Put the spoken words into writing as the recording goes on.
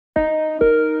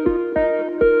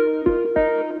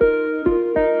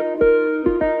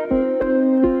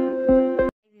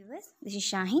is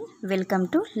Shahin. Welcome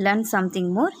to Learn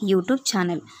Something More YouTube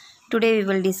channel. Today we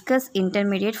will discuss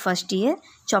intermediate first year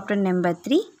chapter number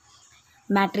 3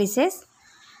 matrices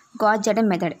Gauss-Jordan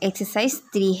method exercise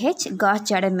 3H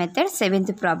Gauss-Jordan method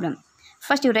 7th problem.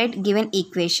 First you write given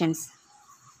equations.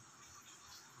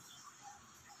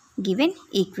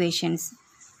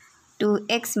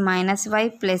 2x minus y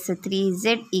plus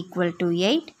 3z equal to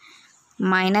 8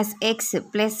 minus x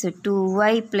plus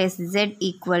 2y plus z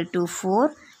equal to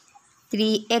 4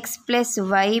 3x plus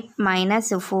y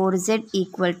minus 4z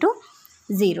equal to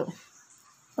 0.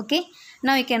 Okay,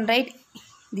 now you can write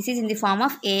this is in the form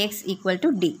of Ax equal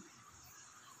to D.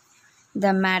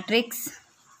 The matrix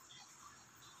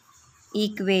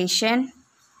equation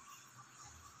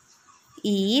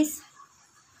is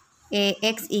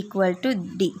Ax equal to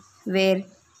D, where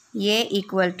A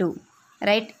equal to,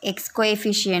 write x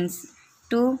coefficients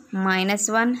 2, minus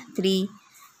 1, 3,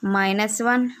 minus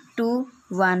 1, 2,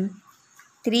 1,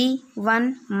 3,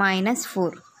 1, minus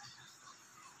 4.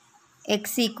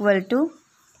 X equal to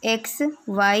x,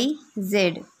 y,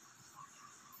 z.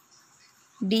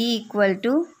 D equal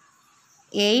to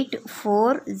 8,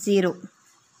 4, 0.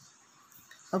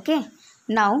 Okay.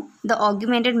 Now the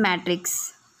augmented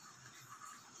matrix.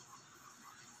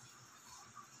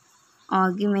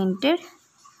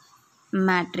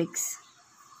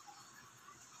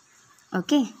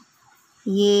 Okay.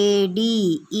 AD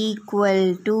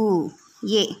equal to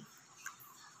A.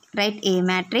 Write A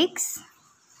matrix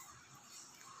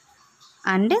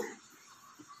and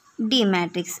D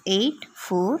matrix 8,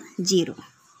 4, 0.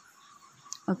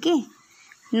 Okay.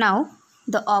 Now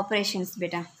the operations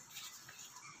beta.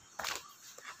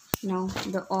 Now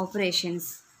the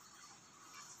operations.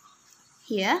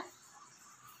 Here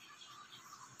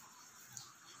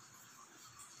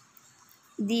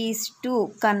these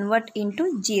two convert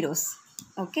into zeros.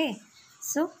 Okay.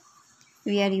 So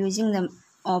we are using the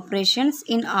operations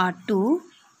in R2.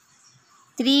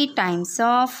 3 times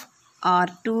of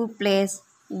R2 plus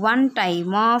 1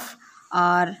 time of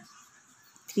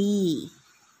R3.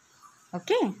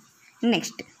 Okay.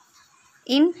 Next,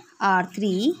 in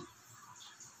R3,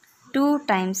 2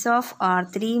 times of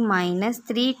R3 minus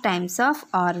 3 times of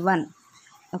R1.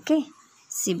 Okay.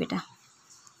 See beta.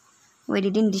 We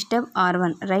didn't disturb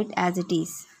R1. Write as it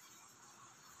is.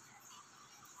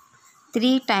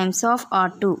 3 times of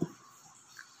R2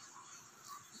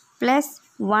 plus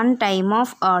 1 time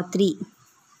of R3.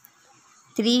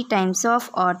 3 times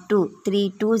of R2.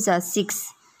 3 2s are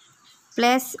 6.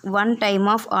 Plus 1 time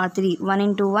of R3. 1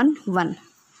 into 1, 1.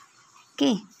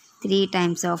 Okay. 3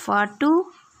 times of R2.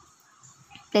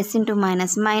 Plus into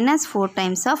minus minus 4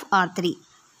 times of R3.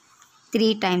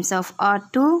 3 times of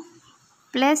R2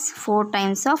 plus 4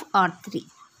 times of R3.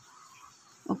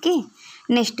 Okay.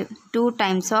 Next, 2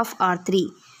 times of R3.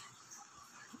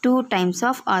 2 times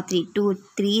of R3. 2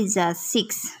 3s are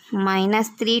 6. Minus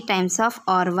 3 times of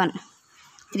R1.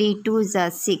 3 2s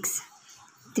are 6.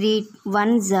 2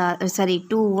 1s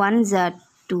are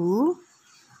 2.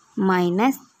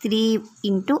 Minus 3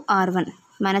 into R1.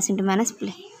 Minus into minus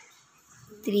play.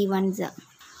 3 1s are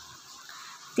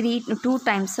 2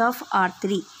 times of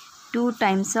R3. 2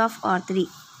 times of R3.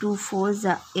 2 4s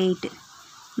are 8.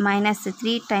 Minus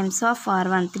 3 times of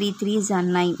R1. 3 3s are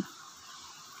 9.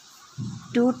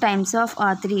 2 times of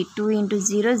R3. 2 into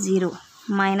 0 0.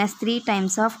 Minus 3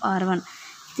 times of R1.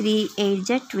 3 8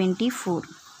 is 24.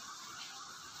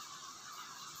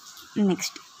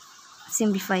 Next,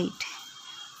 simplify it.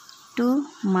 2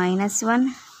 minus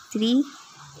 1 3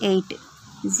 8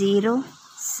 0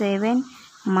 7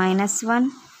 minus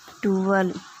 1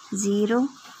 12 0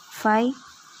 5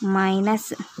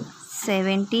 minus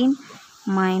 17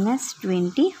 minus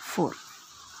 24.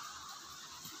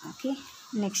 Okay.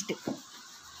 Next,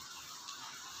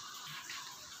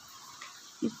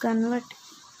 you convert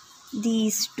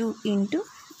these two into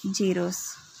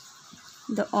zeros.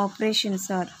 The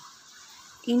operations are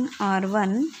in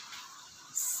R1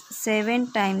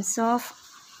 7 times of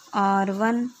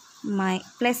R1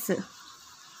 plus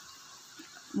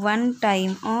 1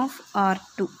 time of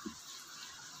R2.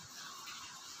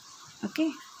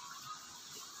 Okay.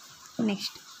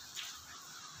 Next,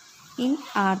 in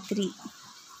R3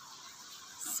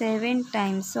 7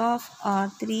 times of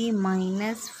R3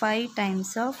 minus 5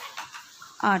 times of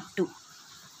R2.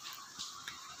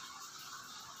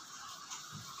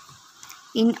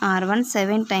 In R1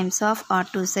 7 times of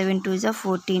R2. 7 2 is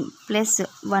 14 plus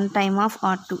 1 time of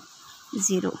R2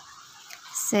 0.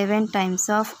 7 times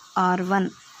of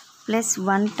R1 plus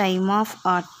 1 time of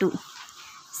R2.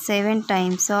 7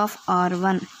 times of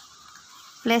R1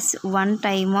 plus 1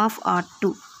 time of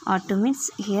R2. R2 means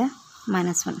here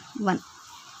minus 1. 1.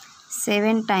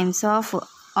 7 times of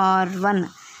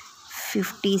R1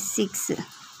 56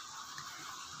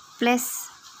 plus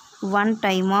 1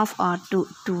 time of R2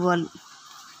 12.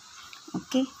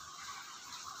 Okay,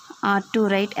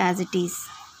 R2 write as it is.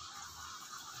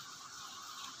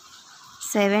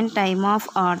 7 time of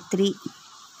R3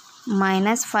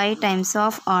 minus 5 times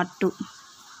of R2.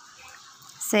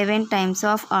 7 times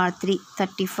of R3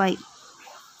 35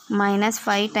 minus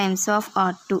 5 times of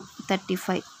R2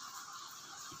 35.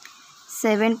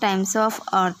 7 times of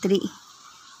R3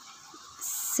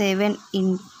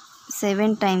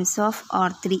 7 times of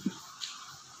R3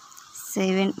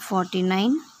 7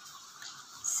 49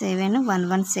 7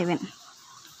 117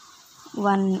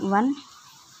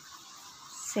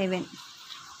 117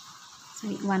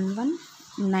 sorry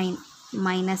 119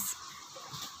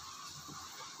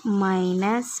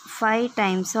 minus 5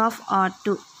 times of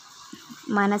R2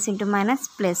 minus into minus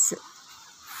plus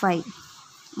 5.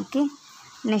 Okay,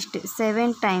 next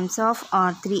 7 times of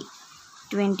R3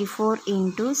 24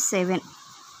 into 7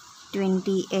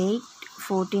 28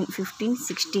 14 15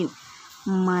 16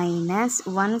 minus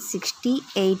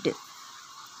 168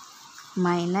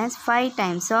 minus 5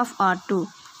 times of R2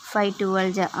 5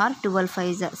 12 or 12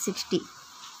 5 60.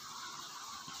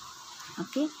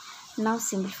 Okay, now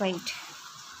simplify it.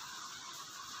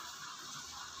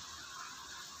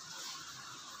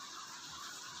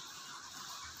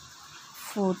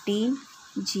 14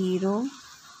 0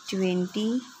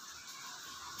 20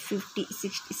 50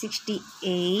 60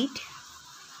 68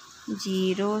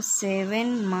 0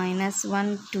 7 minus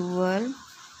 1 12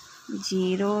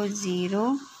 0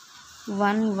 0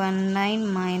 119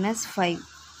 minus 5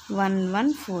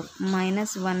 114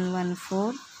 minus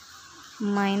 114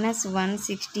 minus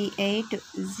 168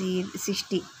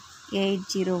 60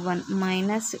 801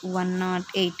 minus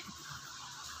 108.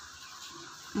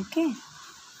 Okay,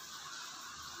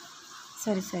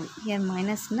 sorry here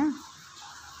minus na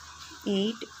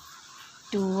 8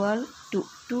 12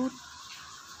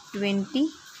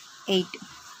 228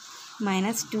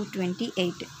 minus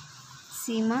 228.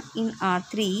 Sima in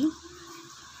R3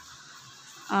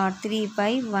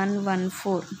 by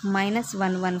 114 minus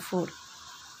 114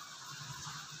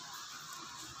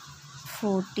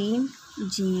 14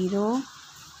 0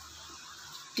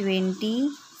 20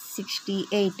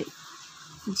 68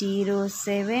 0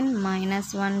 7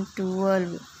 minus 1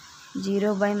 12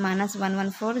 0 by minus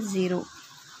 114 0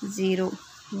 0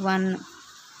 1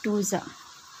 2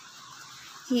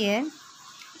 here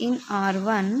in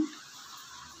R1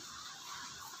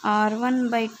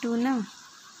 by 2 na.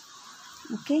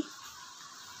 Okay,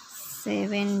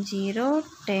 7 0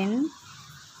 10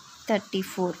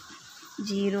 34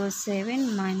 0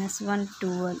 7 minus 1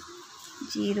 12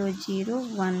 0 0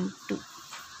 1 2.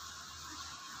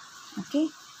 Okay,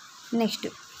 next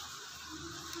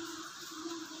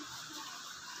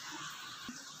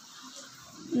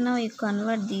now you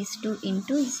convert these two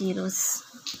into zeros.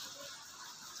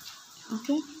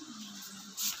 Okay,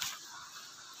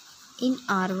 in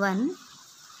R1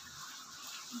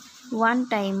 1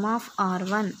 time of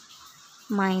R1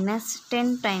 minus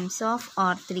 10 times of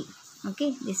R3.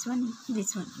 Okay, this one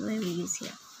we will use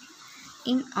here.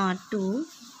 In R2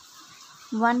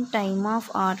 1 time of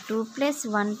R2 plus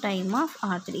 1 time of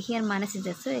R3. Here minus is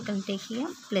there, so I can take here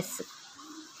plus.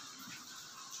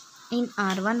 In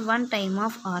R1 1 time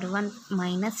of R1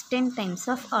 minus 10 times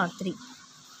of R3.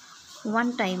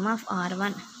 1 time of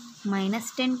R1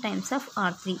 minus 10 times of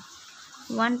R3.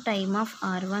 1 time of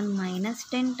R1 minus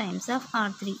 10 times of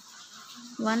R3.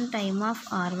 1 time of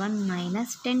R1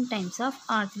 minus 10 times of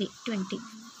R3 20.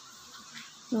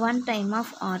 1 time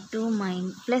of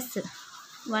R2 plus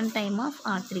 1 time of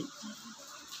R3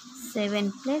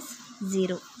 7 plus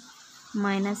 0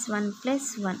 minus 1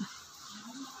 plus 1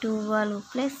 12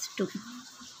 plus 2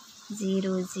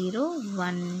 0 0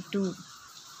 1 2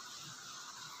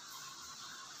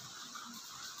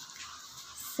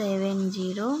 7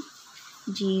 0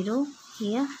 0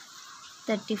 here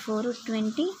 34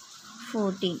 20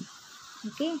 14.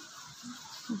 Okay,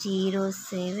 0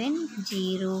 7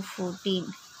 0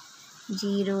 14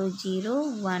 0 0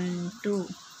 1 2.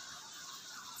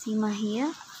 See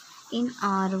here in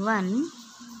R1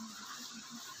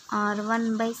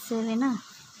 by 7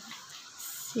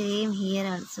 same here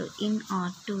also in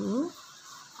R2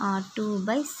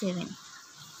 by 7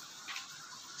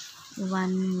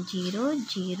 1 0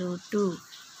 0 2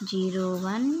 0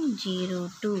 1 0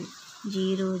 2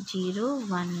 0 0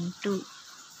 1 2.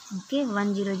 Okay,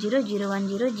 1 0 0 0 1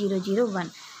 0 0 0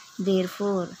 1.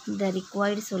 Therefore the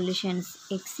required solutions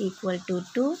x equal to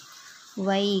 2,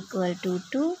 y equal to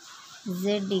 2,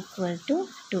 z equal to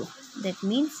 2. That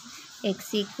means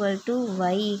x equal to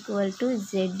y equal to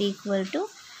z equal to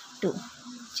 2.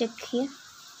 Check here.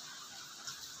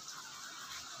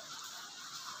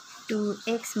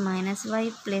 2x minus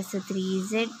y plus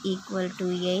 3z equal to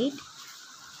 8.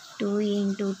 2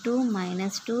 into 2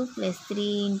 minus 2 plus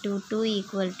 3 into 2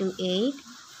 equal to 8.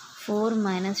 4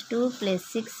 minus 2 plus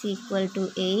 6 equal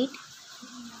to 8.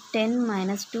 10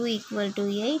 minus 2 equal to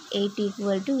 8. 8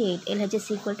 equal to 8.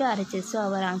 LHS equal to RHS. So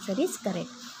our answer is correct.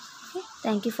 Okay.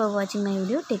 Thank you for watching my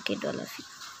video. Take care to all of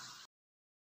you.